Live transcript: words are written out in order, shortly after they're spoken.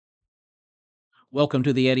Welcome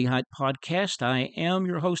to the Eddie Hyatt Podcast. I am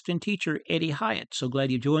your host and teacher, Eddie Hyatt. So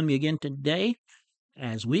glad you joined me again today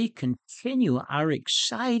as we continue our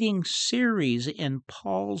exciting series in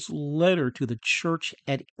Paul's letter to the church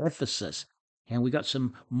at Ephesus. And we got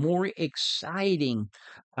some more exciting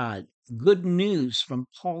uh, good news from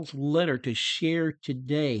Paul's letter to share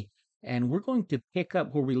today. And we're going to pick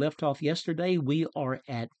up where we left off yesterday. We are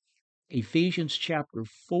at Ephesians chapter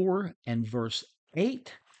 4 and verse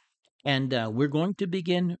 8. And we're going to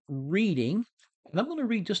begin reading. And I'm going to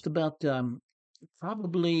read just about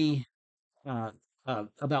probably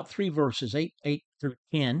about three verses, 8 through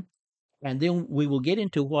 10. And then we will get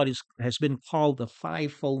into what has been called the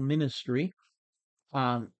fivefold ministry.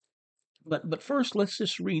 Um, but first, let's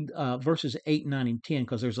just read verses 8, 9, and 10,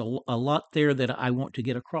 because there's a lot there that I want to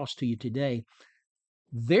get across to you today.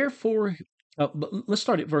 Therefore, but let's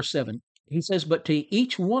start at verse 7. He says, "But to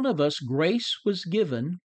each one of us grace was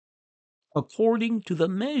given according to the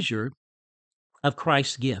measure of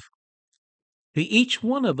Christ's gift. To each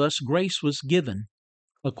one of us, grace was given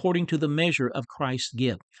according to the measure of Christ's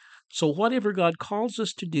gift." So, whatever God calls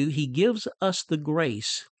us to do, He gives us the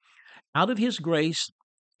grace. Out of His grace,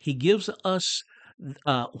 He gives us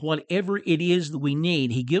whatever it is that we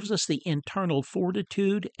need. He gives us the internal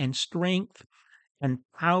fortitude and strength and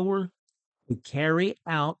power to carry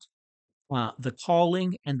out the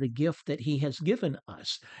calling and the gift that He has given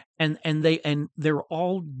us, and they're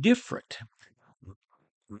all different.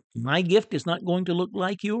 My gift is not going to look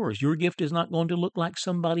like yours. Your gift is not going to look like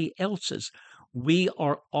somebody else's. We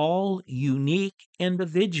are all unique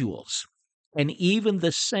individuals. And even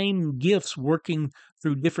the same gifts working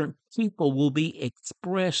through different people will be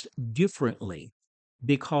expressed differently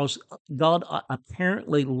because God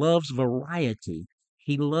apparently loves variety.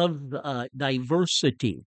 He loves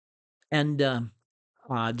diversity. And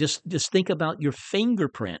just think about your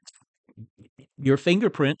fingerprint. Your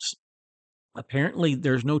fingerprints, apparently,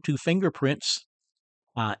 there's no two fingerprints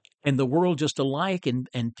uh, in the world just alike, and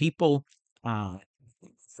people uh,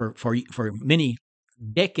 for many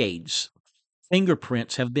decades,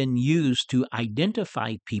 fingerprints have been used to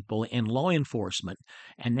identify people in law enforcement,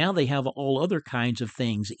 and now they have all other kinds of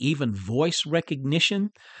things. Even voice recognition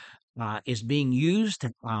is being used,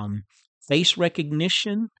 face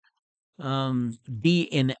recognition,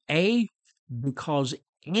 DNA, because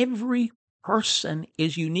every person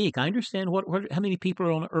is unique. I understand how many people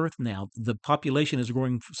are on Earth now. The population is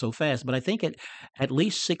growing so fast, but I think at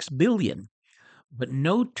least 6 billion. But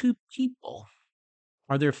no two people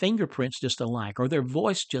are their fingerprints just alike, or their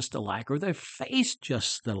voice just alike, or their face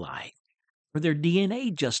just alike, or their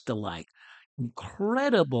DNA just alike.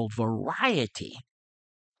 Incredible variety.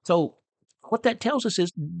 So what that tells us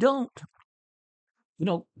is don't, you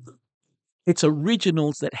know, it's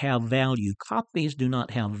originals that have value. Copies do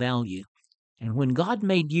not have value. And when God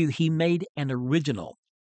made you, He made an original.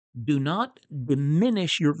 Do not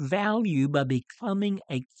diminish your value by becoming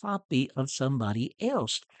a copy of somebody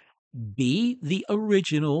else. Be the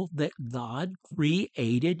original that God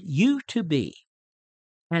created you to be.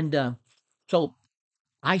 And so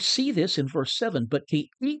I see this in verse 7. But to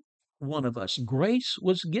each one of us, grace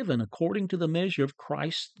was given according to the measure of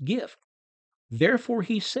Christ's gift. Therefore,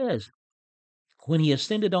 He says, when He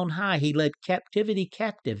ascended on high, He led captivity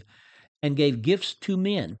captive and gave gifts to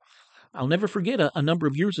men. I'll never forget a number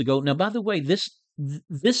of years ago. Now, by the way, this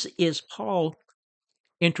is Paul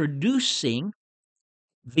introducing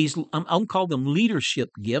these. I'll call them leadership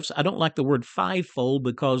gifts. I don't like the word fivefold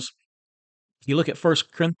because you look at 1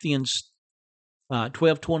 Corinthians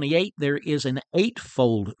 12:28. There is an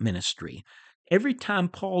eightfold ministry. Every time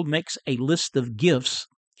Paul makes a list of gifts,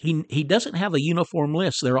 he doesn't have a uniform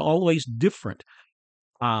list. They're always different.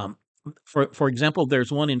 Um, for example,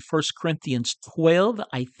 there's one in 1 Corinthians 12,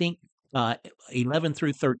 I think 11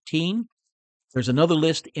 through 13. There's another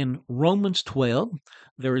list in Romans 12.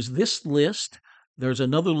 There is this list. There's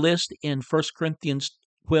another list in 1 Corinthians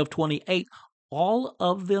 12:28. All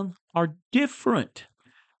of them are different.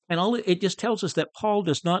 And all it just tells us that Paul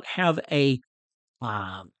does not have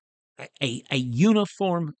uh, a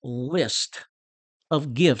uniform list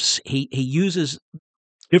of gifts. He uses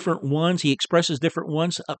different ones. He expresses different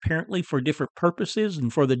ones, apparently for different purposes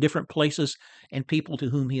and for the different places and people to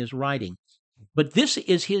whom he is writing. But this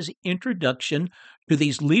is his introduction to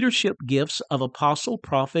these leadership gifts of apostle,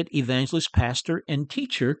 prophet, evangelist, pastor, and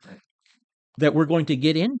teacher that we're going to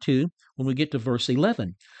get into when we get to verse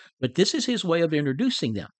 11. But this is his way of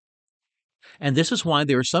introducing them. And this is why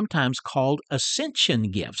they are sometimes called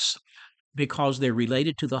ascension gifts, because they're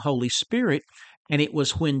related to the Holy Spirit. And it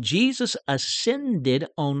was when Jesus ascended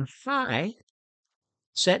on high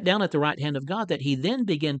sat down at the right hand of God, that he then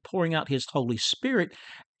began pouring out his Holy Spirit,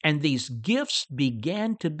 and these gifts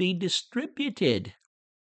began to be distributed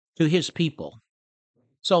to his people.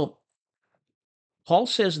 So Paul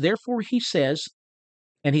says, therefore he says,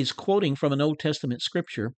 and he's quoting from an Old Testament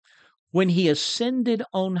scripture, when he ascended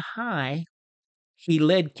on high, he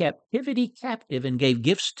led captivity captive and gave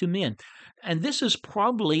gifts to men. And this is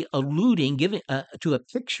probably alluding, giving to a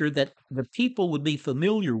picture that the people would be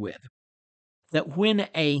familiar with. That when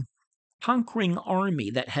a conquering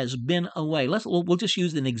army that has been away, we'll just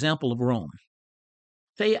use an example of Rome.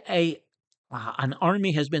 Say an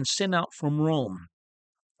army has been sent out from Rome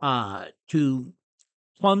to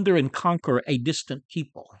plunder and conquer a distant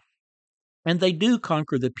people, and they do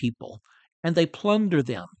conquer the people, and they plunder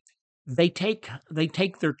them. They take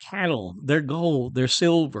their cattle, their gold, their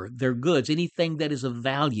silver, their goods, anything that is of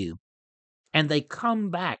value, and they come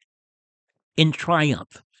back in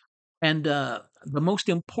triumph. And the most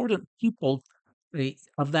important people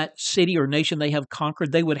of that city or nation they have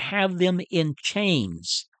conquered, they would have them in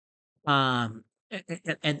chains. Um,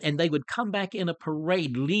 and they would come back in a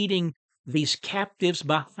parade leading these captives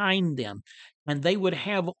behind them. And they would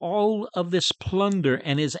have all of this plunder.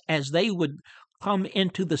 And as they would come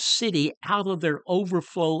into the city out of their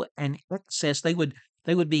overflow and excess, they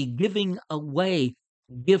would be giving away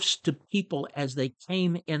gifts to people as they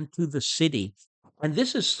came into the city. And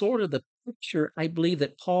this is sort of the picture I believe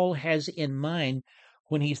that Paul has in mind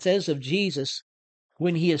when he says of Jesus,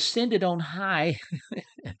 when he ascended on high,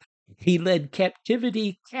 he led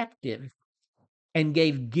captivity captive and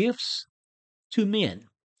gave gifts to men.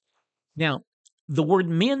 Now, the word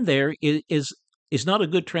men there is not a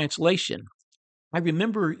good translation. I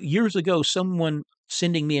remember years ago someone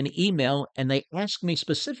sending me an email and they asked me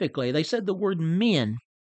specifically, they said the word men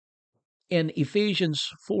in Ephesians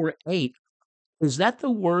 4:8, is that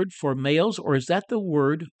the word for males or is that the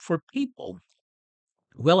word for people?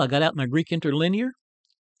 Well, I got out my Greek interlinear,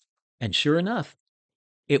 and sure enough,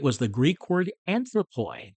 it was the Greek word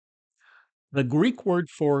anthropoi. The Greek word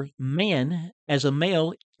for man as a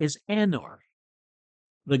male is anor.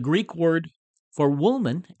 The Greek word for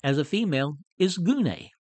woman as a female is gune.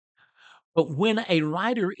 But when a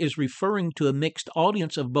writer is referring to a mixed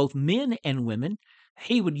audience of both men and women,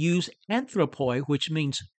 he would use anthropoi, which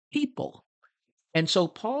means people. And so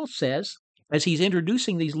Paul says, as he's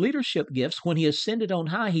introducing these leadership gifts, when he ascended on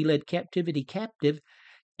high, he led captivity captive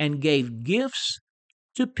and gave gifts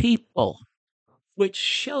to people, which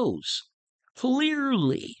shows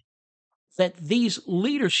clearly that these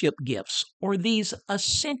leadership gifts or these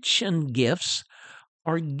ascension gifts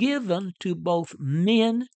are given to both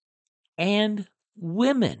men and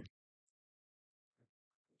women.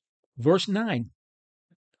 Verse 9.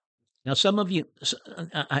 Now, some of you,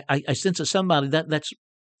 I sense that somebody that's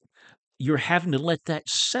you're having to let that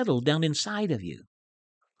settle down inside of you.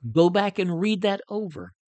 Go back and read that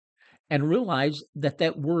over and realize that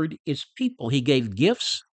that word is people. He gave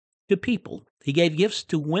gifts to people. He gave gifts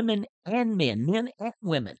to women and men and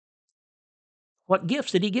women. What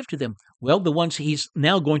gifts did he give to them? Well, the ones he's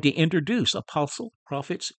now going to introduce: apostles,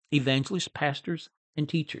 prophets, evangelists, pastors, and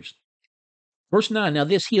teachers. Verse 9, now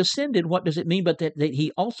this he ascended, what does it mean? But that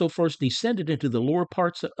he also first descended into the lower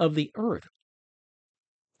parts of the earth.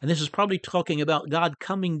 And this is probably talking about God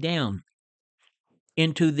coming down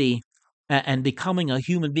into the and becoming a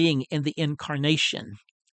human being in the incarnation,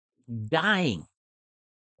 dying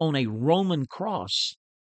on a Roman cross,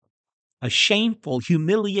 a shameful,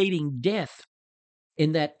 humiliating death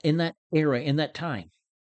in that era, in that time.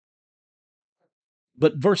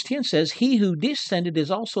 But verse 10 says, he who descended is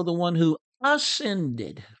also the one who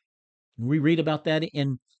ascended. We read about that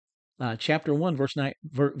in chapter 1,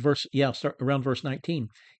 start around verse 19.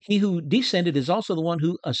 He who descended is also the one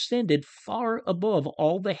who ascended far above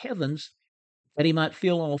all the heavens, that he might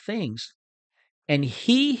fill all things. And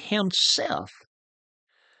he himself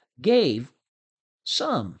gave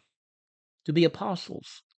some to be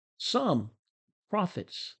apostles, some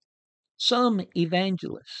prophets, some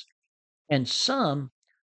evangelists, and some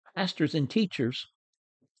pastors and teachers,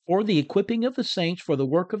 for the equipping of the saints, for the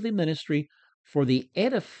work of the ministry, for the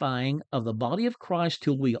edifying of the body of Christ,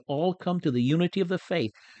 till we all come to the unity of the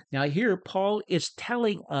faith. Now, here Paul is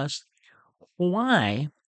telling us why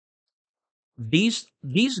these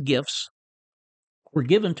gifts were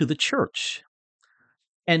given to the church.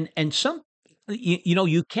 And some,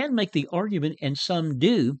 you can make the argument, and some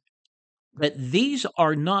do, that these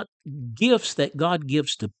are not gifts that God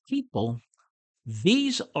gives to people.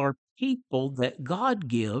 These are people that God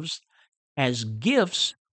gives as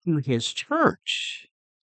gifts to his church.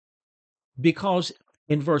 Because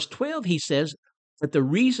in verse 12, he says that the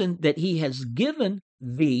reason that he has given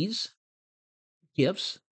these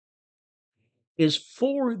gifts is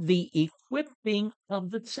for the equipping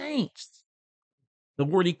of the saints. The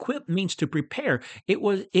word equip means to prepare. It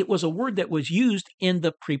was a word that was used in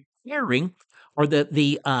the preparing or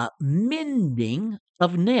the mending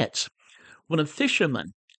of nets. When a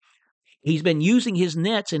fisherman, he's been using his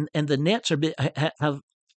nets, and the nets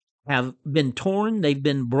have been torn, they've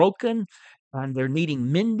been broken, and they're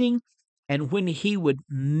needing mending. And when he would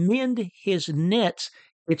mend his nets,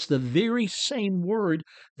 it's the very same word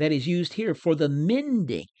that is used here for the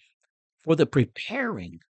mending, for the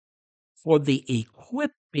preparing, for the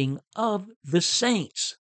equipping of the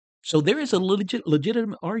saints. So there is a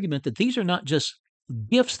legitimate argument that these are not just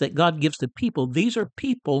gifts that God gives to people, these are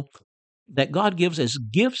people that God gives as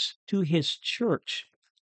gifts to his church,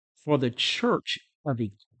 for the church of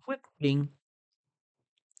equipping,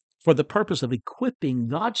 for the purpose of equipping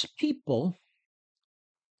God's people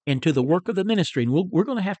into the work of the ministry. And we're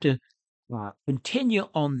going to have to continue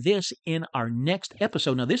on this in our next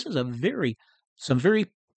episode. Now, this is some very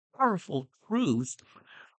powerful truths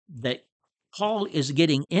that Paul is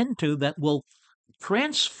getting into that will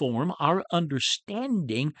transform our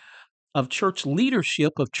understanding of church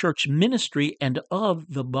leadership, of church ministry, and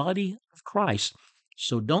of the body of Christ.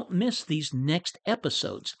 So don't miss these next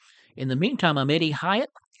episodes. In the meantime, I'm Eddie Hyatt.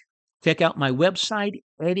 Check out my website,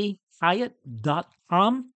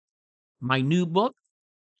 eddiehyatt.com. My new book,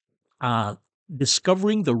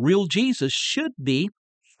 Discovering the Real Jesus, should be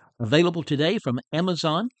available today from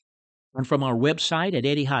Amazon and from our website at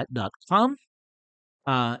eddiehyatt.com.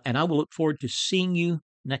 And I will look forward to seeing you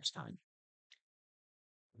next time.